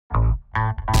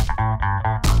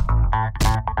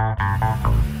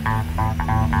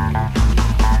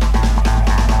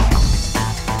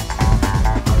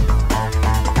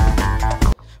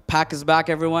Pack is back,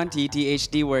 everyone.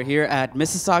 TET. We're here at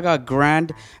Mississauga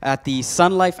Grand at the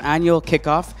Sun Life annual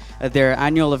kickoff, their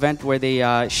annual event where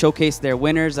they showcase their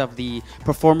winners of the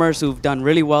performers who've done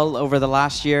really well over the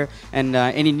last year and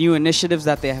any new initiatives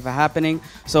that they have happening.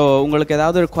 So, உங்களுக்கு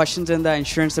ஏதாவது questions in the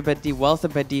insurance பத்தி, wealth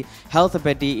பத்தி, health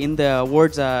பத்தி in the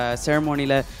awards ceremony,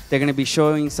 they're going to be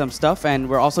showing some stuff, and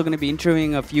we're also going to be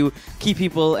interviewing a few key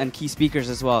people and key speakers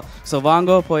as well. So,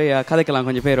 வாங்க போய் கதைக்கலாம்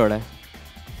கொஞ்சம் பேரோட.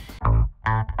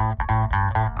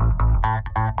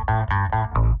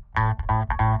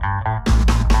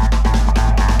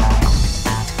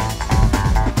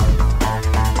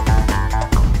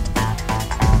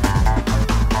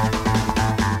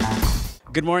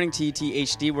 Good morning, TET.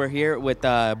 We're here with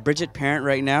Bridget Parent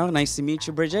right now. Nice to meet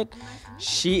you, Bridget.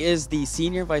 She is the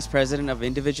Senior Vice President of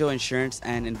Individual Insurance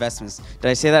and Investments. Did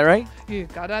I say that right? You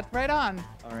got that right on.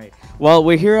 All right. Well,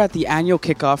 we're here at the annual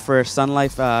kickoff for Sun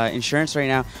Life Insurance right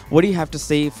now. What do you have to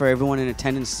say for everyone in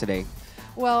attendance today?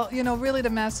 Well, you know, really the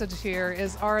message here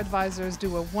is our advisors do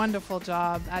a wonderful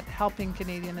job at helping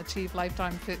Canadians achieve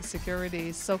lifetime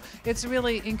security. So it's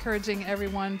really encouraging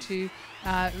everyone to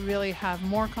really have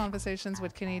more conversations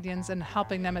with Canadians and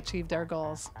helping them achieve their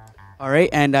goals. All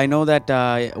right, and I know that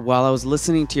while I was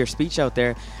listening to your speech out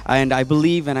there, and I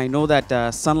believe and I know that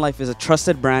Sun Life is a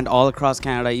trusted brand all across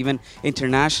Canada, even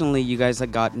internationally. You guys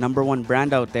have got #1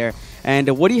 brand out there. And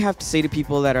what do you have to say to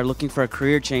people that are looking for a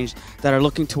career change, that are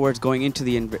looking towards going into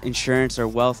the insurance or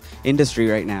wealth industry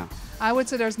right now? I would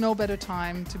say there's no better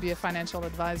time to be a financial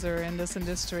advisor in this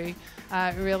industry,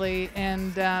 really.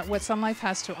 And what Sun Life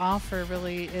has to offer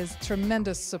really is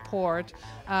tremendous support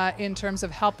in terms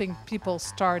of helping people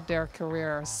start their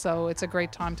careers. So it's a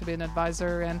great time to be an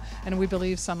advisor, and we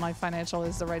believe Sun Life Financial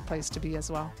is the right place to be as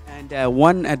well. And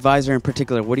one advisor in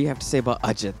particular, what do you have to say about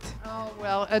Ajith? Oh,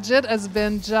 well, Ajith has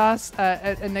been just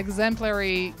an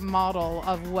exemplary model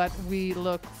of what we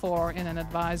look for in an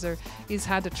advisor. He's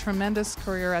had a tremendous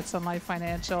career at Sun Life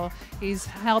Financial. He's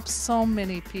helped so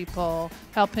many people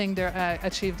helping their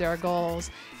achieve their goals,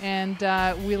 and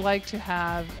we like to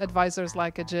have advisors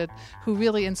like Ajith who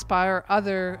really inspire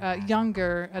other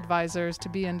younger advisors to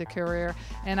be in the career,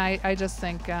 and I just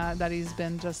think that he's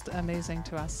been just amazing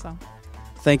to us. So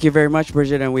thank you very much,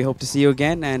 Bridget, and we hope to see you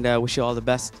again, and wish you all the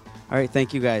best. All right,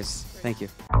 thank you guys. Thank you.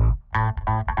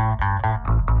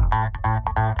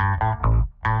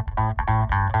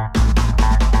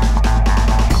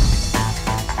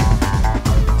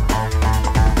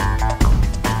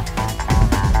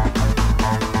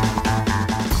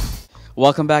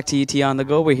 Welcome back to ET on the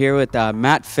Go. We're here with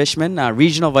Matt Fishman,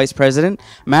 Regional Vice President.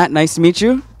 Matt, nice to meet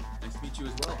you. Nice to meet you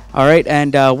as well. All right,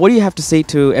 and what do you have to say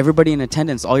to everybody in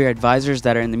attendance, all your advisors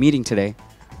that are in the meeting today?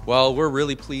 Well, we're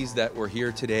really pleased that we're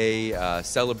here today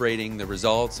celebrating the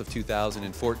results of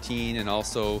 2014 and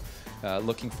also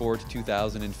looking forward to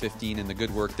 2015 and the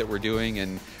good work that we're doing.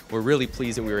 And we're really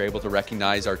pleased that we were able to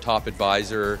recognize our top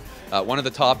advisor, one of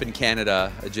the top in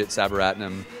Canada, Ajith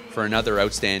Sabaratnam, for another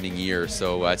outstanding year.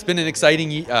 So it's been an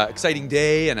exciting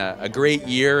day and a great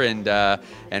year,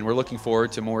 and we're looking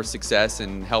forward to more success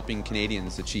in helping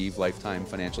Canadians achieve lifetime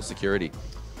financial security.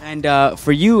 And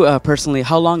for you personally,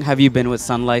 how long have you been with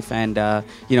Sun Life? And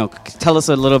you know, tell us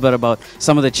a little bit about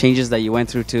some of the changes that you went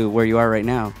through to where you are right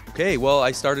now. Okay, well,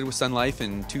 I started with Sun Life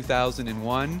in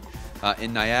 2001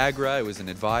 in Niagara. I was an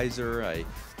advisor. I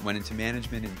went into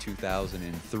management in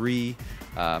 2003.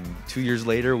 2 years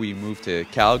later, we moved to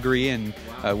Calgary and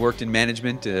worked in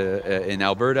management in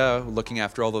Alberta, looking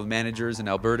after all the managers in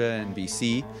Alberta and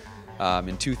BC.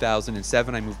 In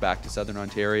 2007, I moved back to Southern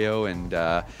Ontario, and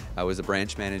I was a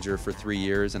branch manager for 3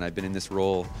 years, and I've been in this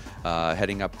role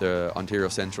heading up the Ontario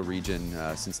Central region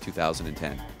since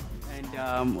 2010.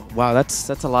 And wow, that's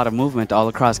a lot of movement all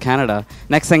across Canada.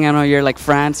 Next thing I know, you're like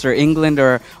France or England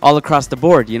or all across the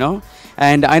board, you know?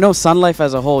 And I know Sun Life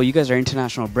as a whole, you guys are an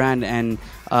international brand, and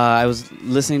I was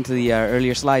listening to the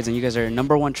earlier slides, and you guys are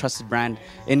 #1 trusted brand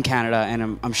in Canada,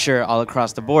 and I'm sure all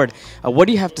across the board. What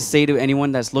do you have to say to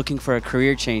anyone that's looking for a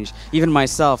career change, even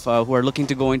myself, who are looking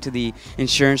to go into the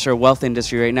insurance or wealth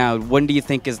industry right now? When do you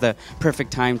think is the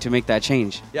perfect time to make that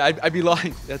change? Yeah, I'd be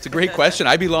lying. That's a great question.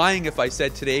 I'd be lying if I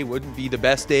said today wouldn't be the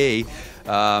best day.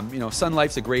 You know, Sun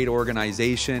Life's a great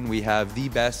organization. We have the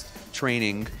best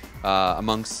training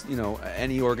amongst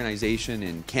any organization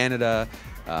in Canada.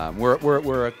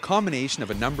 We're a combination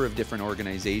of a number of different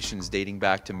organizations dating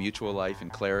back to Mutual Life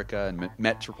and Clerica and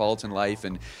Metropolitan Life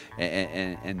and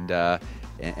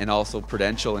also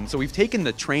Prudential. And so we've taken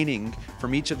the training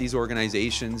from each of these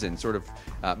organizations and sort of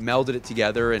melded it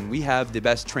together. And we have the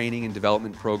best training and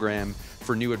development program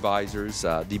for new advisors,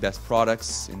 the best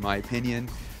products, in my opinion.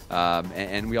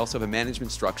 And we also have a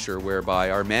management structure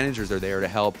whereby our managers are there to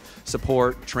help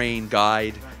support, train,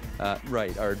 guide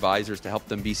our advisors to help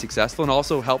them be successful and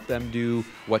also help them do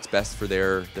what's best for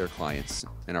their clients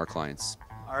and our clients.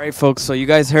 All right, folks, so you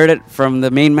guys heard it from the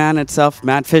main man itself,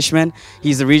 Matt Fishman.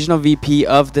 He's the regional VP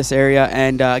of this area.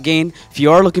 And again, if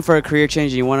you are looking for a career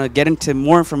change and you want to get into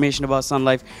more information about Sun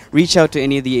Life, reach out to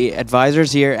any of the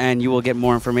advisors here and you will get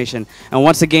more information. And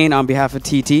once again, on behalf of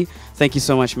TT, thank you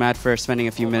so much, Matt, for spending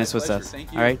a few minutes with us.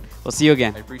 Thank you. All right, we'll see you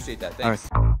again. I appreciate that. Thanks.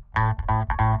 All right.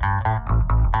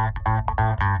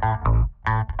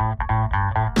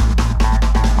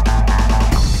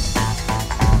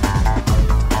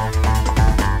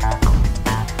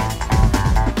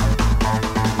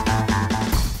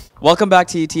 Welcome back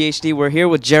to ETHD. We're here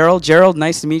with Gerald. Gerald,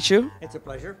 nice to meet you. It's a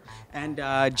pleasure. And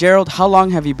Gerald, how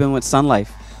long have you been with Sun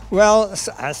Life? Well,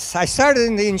 I started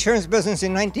in the insurance business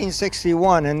in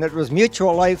 1961, and it was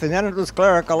Mutual Life, and then it was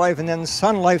Clerica Life, and then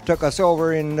Sun Life took us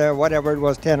over in whatever it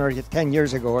was, 10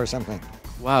 years ago or something.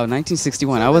 Wow,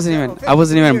 1961. So I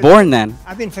wasn't even born then.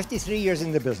 I've been 53 years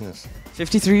in the business.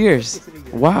 53 years.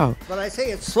 53 years. Wow. But I say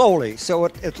it slowly, so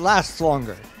it lasts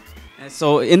longer. And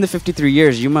so in the 53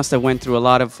 years, you must have went through a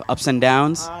lot of ups and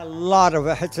downs. A lot of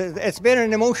it. It's been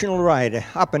an emotional ride,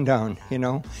 up and down, you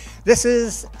know. This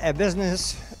is a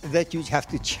business that you have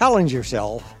to challenge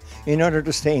yourself in order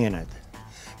to stay in it.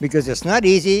 Because it's not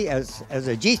easy, as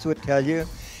Ajith would tell you.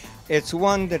 It's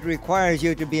one that requires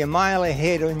you to be a mile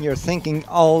ahead in your thinking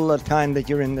all the time that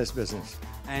you're in this business.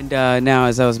 And now,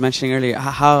 as I was mentioning earlier,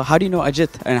 how do you know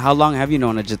Ajith? And how long have you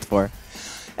known Ajith for?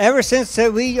 Ever since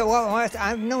I've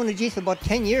known Ajith about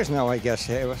 10 years now, I guess.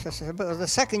 It was the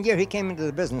second year he came into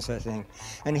the business, I think.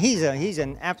 And he's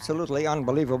an absolutely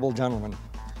unbelievable gentleman.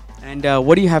 And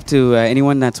what do you have to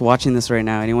anyone that's watching this right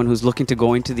now, anyone who's looking to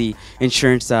go into the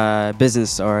insurance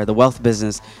business or the wealth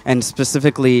business, and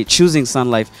specifically choosing Sun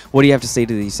Life, what do you have to say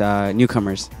to these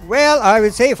newcomers? Well, I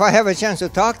would say if I have a chance to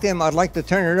talk to him, I'd like to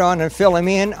turn it on and fill him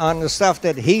in on the stuff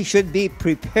that he should be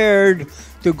prepared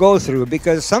to go through,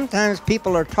 because sometimes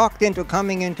people are talked into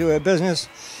coming into a business,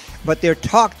 but they're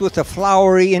talked with a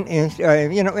flowery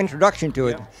introduction to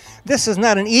it. Yeah. This is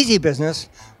not an easy business,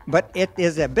 but it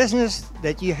is a business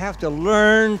that you have to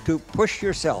learn to push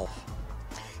yourself.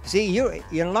 See,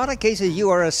 in a lot of cases, you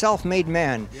are a self-made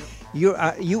man.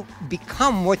 Yep. You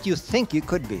become what you think you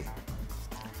could be.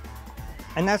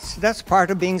 And that's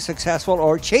part of being successful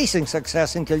or chasing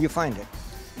success until you find it.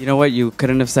 You know what? You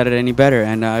couldn't have said it any better.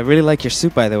 And I really like your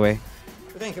suit, by the way.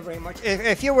 Thank you very much.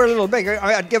 If you were a little bigger,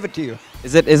 I'd give it to you.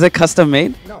 Is it custom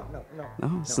made? No.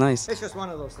 Oh, it's nice. It's just one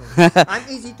of those things. I'm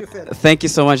easy to fit. Thank you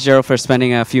so much, Gerald, for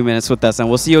spending a few minutes with us, and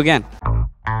we'll see you again.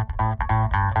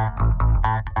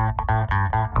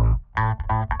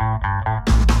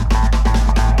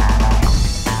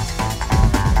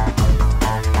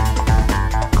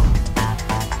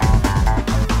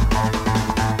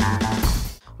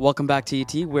 Welcome back to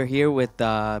ET. We're here with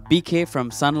BK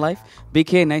from Sun Life.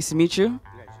 BK, nice to meet you.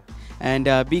 And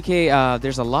BK,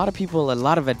 there's a lot of people, a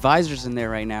lot of advisors in there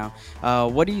right now.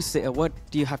 What do you say? What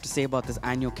do you have to say about this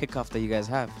annual kickoff that you guys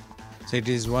have? So it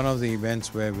is one of the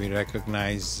events where we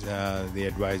recognize the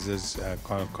advisors'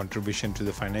 contribution to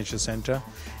the financial center,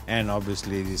 and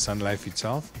obviously the Sun Life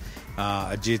itself.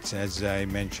 Ajith, as I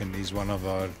mentioned, is one of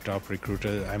our top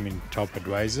top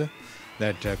advisor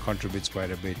that contributes quite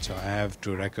a bit. So I have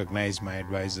to recognize my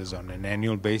advisors on an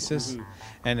annual basis,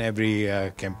 and every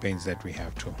campaigns that we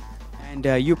have to. And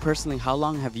you personally, how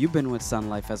long have you been with Sun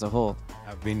Life as a whole?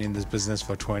 I've been in this business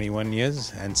for 21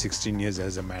 years and 16 years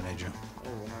as a manager. Oh,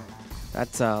 wow.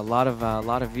 That's a lot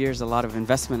of years, a lot of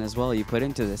investment as well you put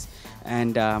into this.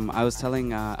 And I was telling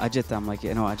Ajith, I'm like,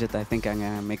 Ajith, I think I'm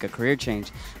going to make a career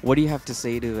change. What do you have to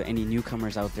say to any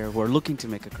newcomers out there who are looking to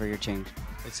make a career change?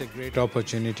 It's a great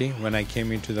opportunity. When I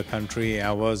came into the country,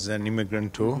 I was an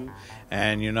immigrant too.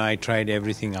 And, I tried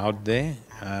everything out there.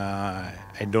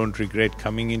 I don't regret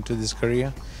coming into this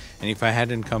career. And if I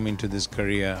hadn't come into this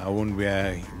career, I wouldn't be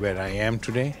where I am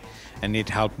today. And it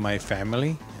helped my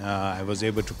family. I was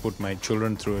able to put my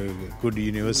children through a good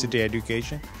university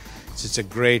education. So it's a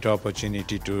great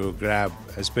opportunity to grab,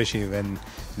 especially when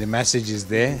the message is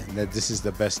there that this is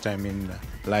the best time in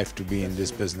life to be in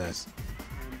this business.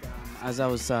 As I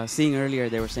was seeing earlier,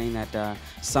 they were saying that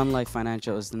Sun Life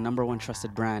Financial is the #1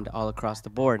 trusted brand all across the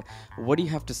board. What do you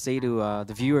have to say to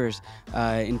the viewers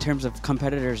in terms of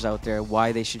competitors out there,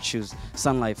 why they should choose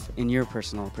Sun Life in your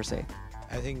personal per se?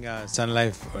 I think Sun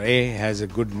Life A has a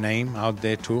good name out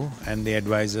there too, and the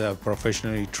advisors are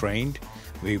professionally trained.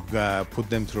 We've put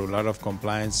them through a lot of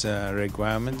compliance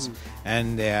requirements,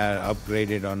 and they are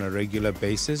upgraded on a regular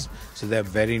basis, so they're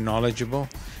very knowledgeable.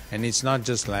 And it's not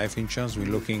just life insurance,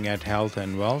 we're looking at health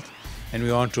and wealth, and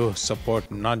we want to support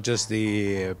not just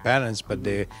the parents but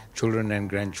the children and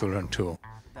grandchildren too.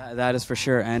 That is for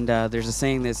sure. And there's a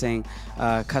saying that's saying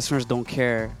customers don't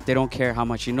care. They don't care how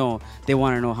much you know. They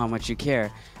want to know how much you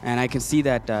care. And I can see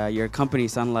that your company,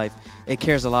 Sun Life, it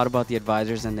cares a lot about the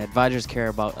advisors, and the advisors care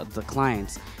about the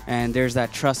clients. And there's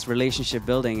that trust relationship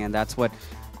building, and that's what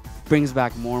brings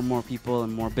back more and more people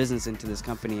and more business into this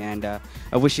company. And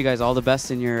I wish you guys all the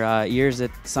best in your years at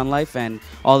Sun Life, and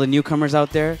all the newcomers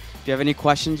out there. If you have any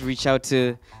questions, reach out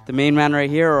to the main man right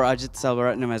here or Ajith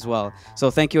Sabaratnam as well.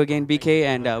 So thank you again, BK,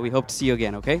 and we hope to see you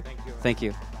again, okay? Thank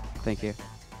you. Thank you.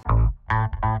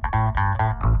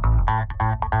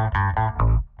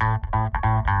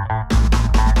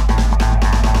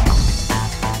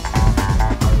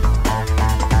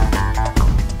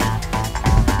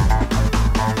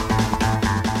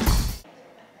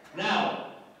 Now,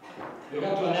 we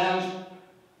have to announce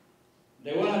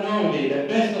the one and only, the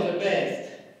best of the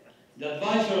best, the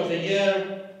advisor of the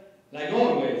year, like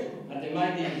always, at the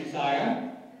mighty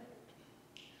Mississauga.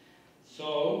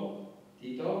 So,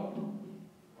 Tito.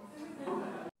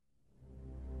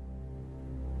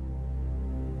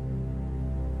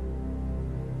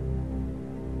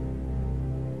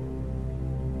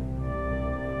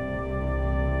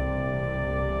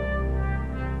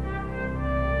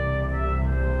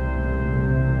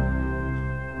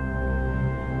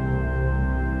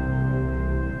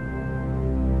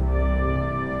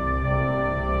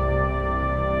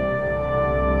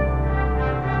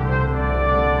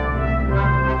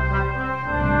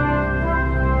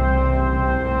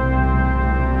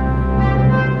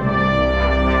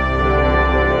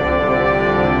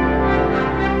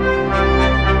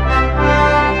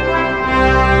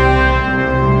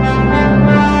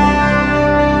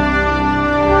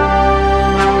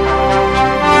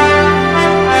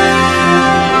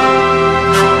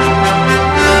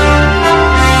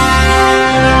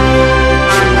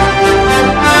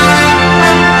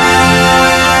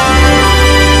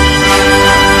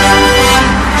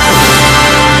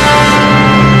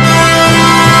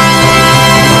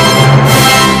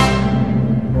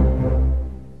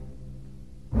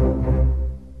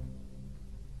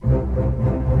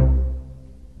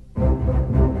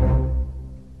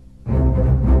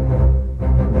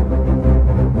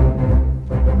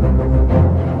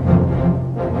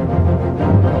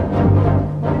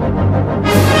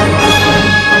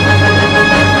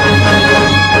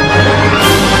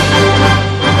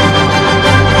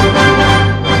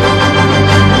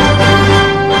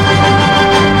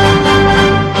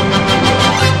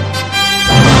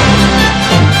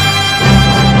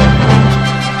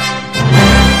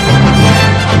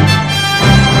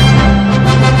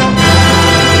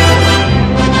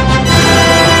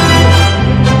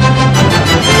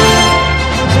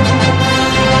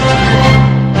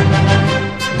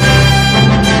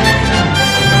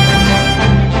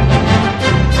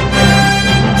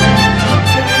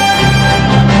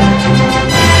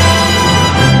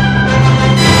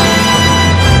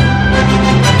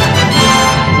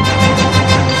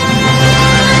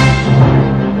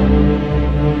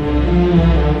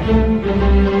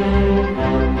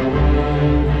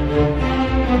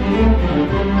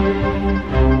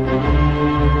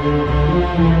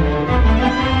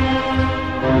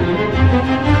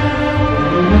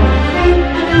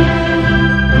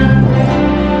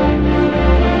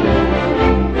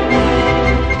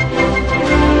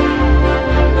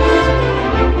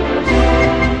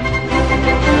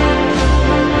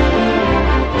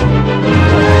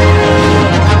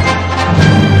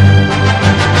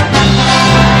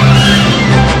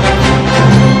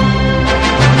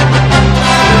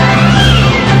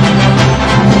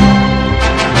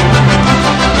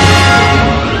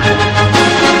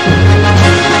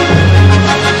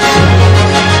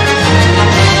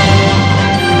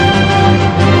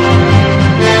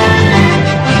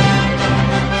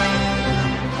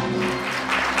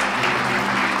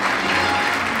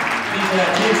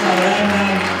 Ajith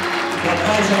Sabaratnam, the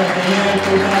advisor of the year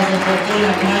 2014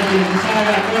 at mighty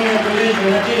Mississauga.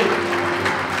 Congratulations, Ajith.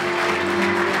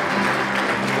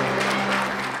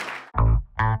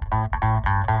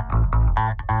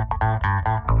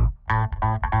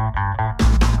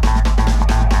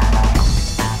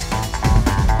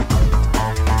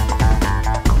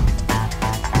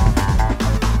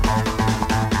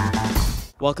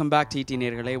 Welcome back to ET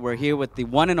Nergale. We're here with the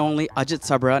one and only Ajith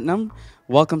Sabaratnam.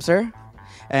 Welcome, sir.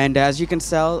 And as you can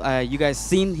tell, you guys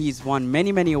seen he's won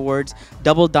many awards: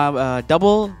 double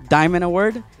diamond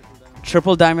award,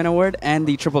 triple diamond award, and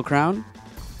the triple crown.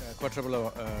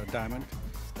 Quadruple diamond.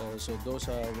 So those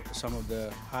are some of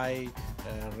the high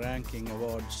ranking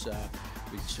awards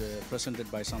which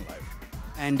presented by Sun Life.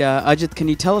 And Ajith, can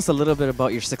you tell us a little bit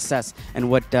about your success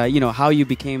and what how you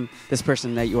became this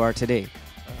person that you are today?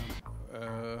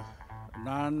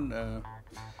 நான்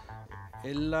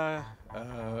எல்லா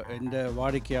இந்த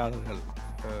வாடிக்கையாளர்கள்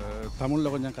தமிழில்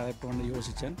கொஞ்சம் correct பண்ணி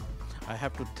யோசித்தேன். I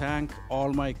have to thank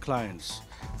all my clients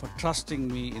for trusting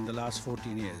me in the last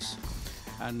 14 years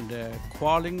and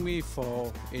calling me for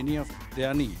any of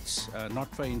their needs,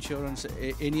 not for insurance,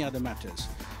 any other matters.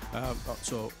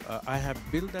 So I have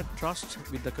built that trust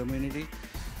with the community,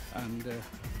 and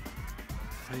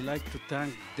I like to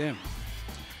thank them.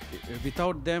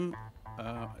 Without them,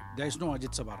 there is no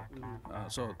Ajith Sabaratnam.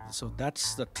 So that's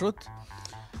the truth.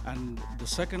 And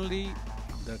secondly,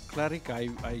 the Clarica,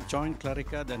 I joined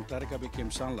Clarica, then Clarica became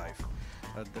Sun Life.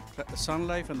 The Sun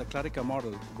Life and the Clarica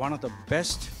model, one of the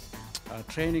best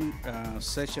training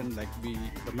session, like the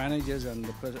managers and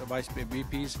the vice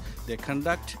VPs, they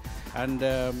conduct. And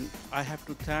I have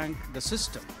to thank the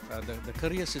system, the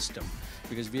career system,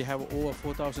 because we have over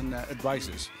 4,000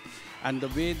 advisors. And the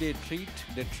way they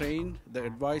train the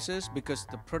advisors, because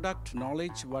the product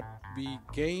knowledge what we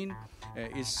gain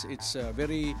it's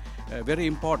very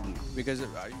important, because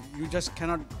you just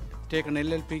cannot take an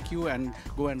LLPQ and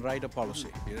go and write a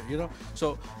policy, So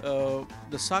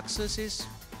the success is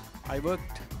I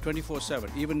worked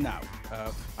 24/7. Even now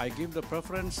I give the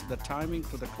preference, the timing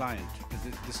to the client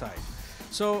to decide.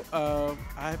 So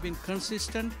I have been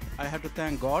consistent. I have to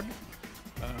thank God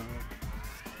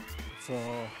for,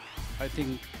 I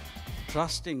think,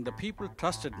 trusting. The people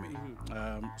trusted me.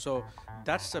 So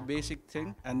that's the basic thing.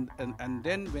 And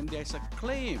then when there's a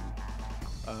claim,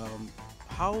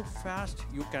 how fast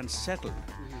you can settle.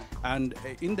 And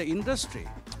in the industry,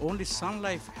 only Sun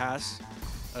Life has,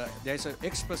 there's an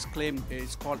express claim.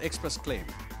 It's called express claim.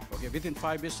 Okay, within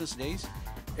 5 business days,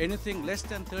 anything less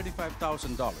than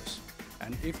 $35,000.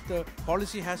 And if the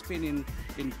policy has been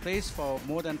in place for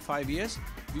more than 5 years,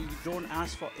 we don't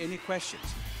ask for any questions.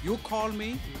 You call me,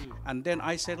 and then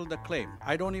I settle the claim.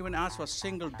 I don't even ask for a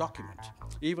single document,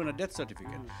 even a death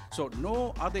certificate. So no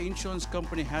other insurance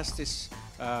company has this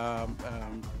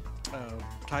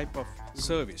type of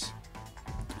service.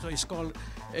 So it's called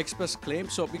express claim.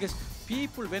 So because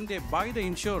people, when they buy the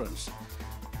insurance,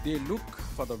 they look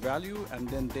for the value, and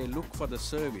then they look for the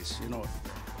service.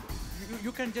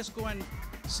 You can just go and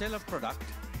sell a product,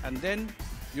 and then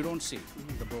you don't see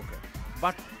the broker.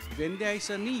 But when there is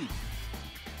a need,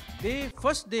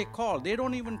 they call. They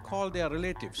don't even call their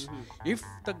relatives. If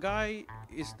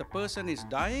the person is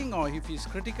dying, or if he's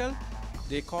critical,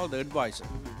 they call the advisor,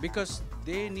 because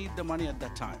they need the money at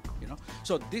that time.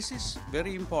 So this is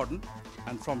very important.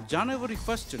 And from January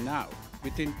 1st to now,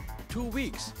 within 2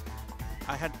 weeks,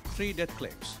 I had 3 death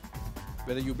claims,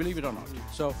 whether you believe it or not.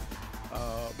 So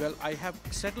well, I have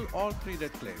settled all 3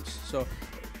 death claims. So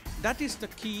that is the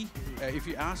key, if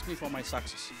you ask me, for my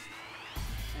success.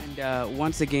 And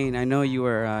once again, I know you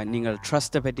are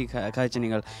trust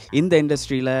in the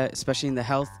industry, especially in the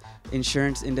health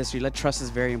insurance industry. Trust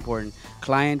is very important.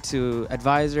 Client to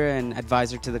advisor, and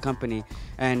advisor to the company.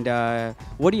 And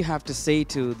what do you have to say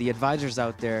to the advisors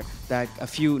out there, that a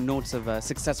few notes of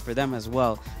success for them as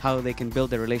well, how they can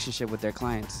build a relationship with their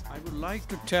clients? I would like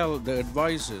to tell the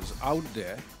advisors out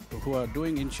there who are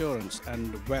doing insurance and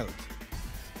wealth,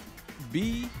 be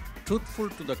truthful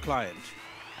to the client,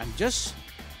 and just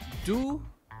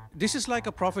this is like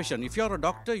a profession. If you're a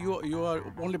doctor, you are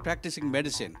only practicing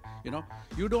medicine.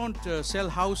 You don't sell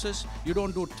houses, you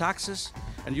don't do taxes,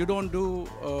 and you don't do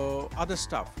other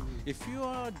stuff. If you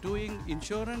are doing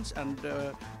insurance and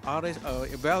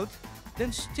wealth,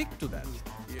 then stick to that.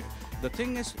 The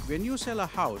thing is, when you sell a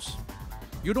house,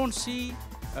 you don't see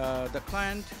the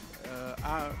client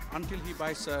until he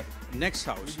buys a next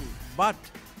house. But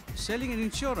selling an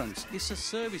insurance is a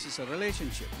service, it's a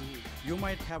relationship. You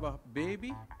might have a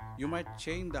baby, you might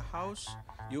change the house,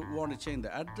 you want to change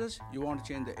the address, you want to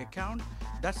change the account.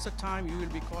 That's the time you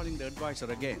will be calling the advisor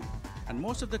again. And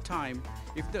most of the time,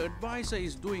 if the advisor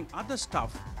is doing other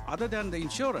stuff other than the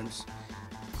insurance,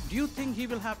 do you think he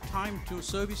will have time to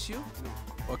service you?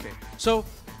 Okay. So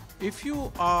if you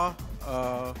are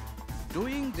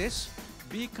doing this,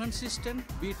 be consistent,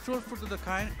 be truthful to the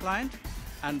client,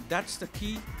 and that's the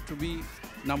key to be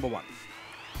number one.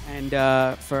 And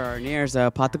for our nears,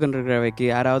 பார்த்துக்கொண்டிருக்கிறவைக்கு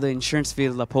யாராவது insurance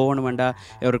ஃபீல்டில் போகணுமெண்டா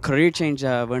ஒரு career change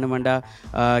வேணுமெண்டா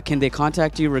can they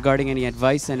contact you regarding any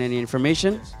advice and any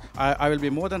information? I will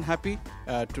be more than happy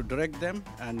to direct them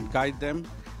and guide them,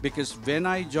 because when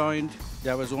I joined,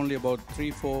 there was only about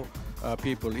 3-4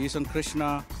 people. Isan Krishna,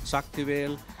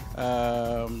 Saktivel,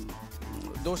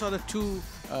 those are the two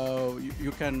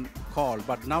you can call.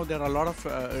 But now there are a lot of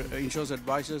insurance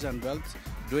advisors and wealth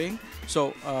doing. So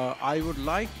I would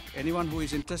like anyone who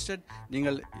is interested,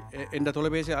 நீங்கள் இந்த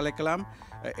தொலைபேசி அழைக்கலாம்.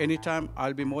 Anytime,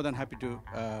 I'll be more than happy to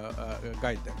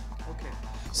guide them. Okay.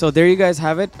 So there you guys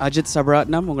have it. Ajith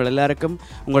Sabaratnam, ungal ellarkum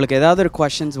ungalku edavadhu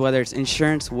questions, whether it's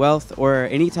insurance, wealth, or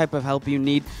any type of help you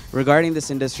need regarding this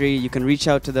industry, you can reach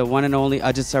out to the one and only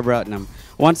Ajith Sabaratnam.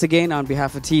 Once again, on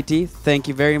behalf of TET, thank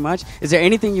you very much. Is there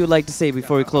anything you'd like to say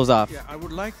before we close off? Yeah, I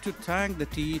would like to thank the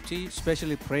TET,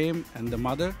 especially Prem and the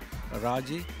mother,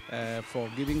 Raji, for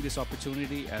giving this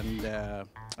opportunity and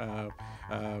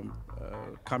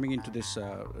coming into this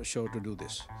show to do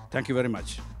this. Thank you very much.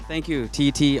 Thank you,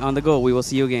 TET on the go. We will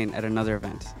see you again at another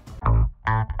event.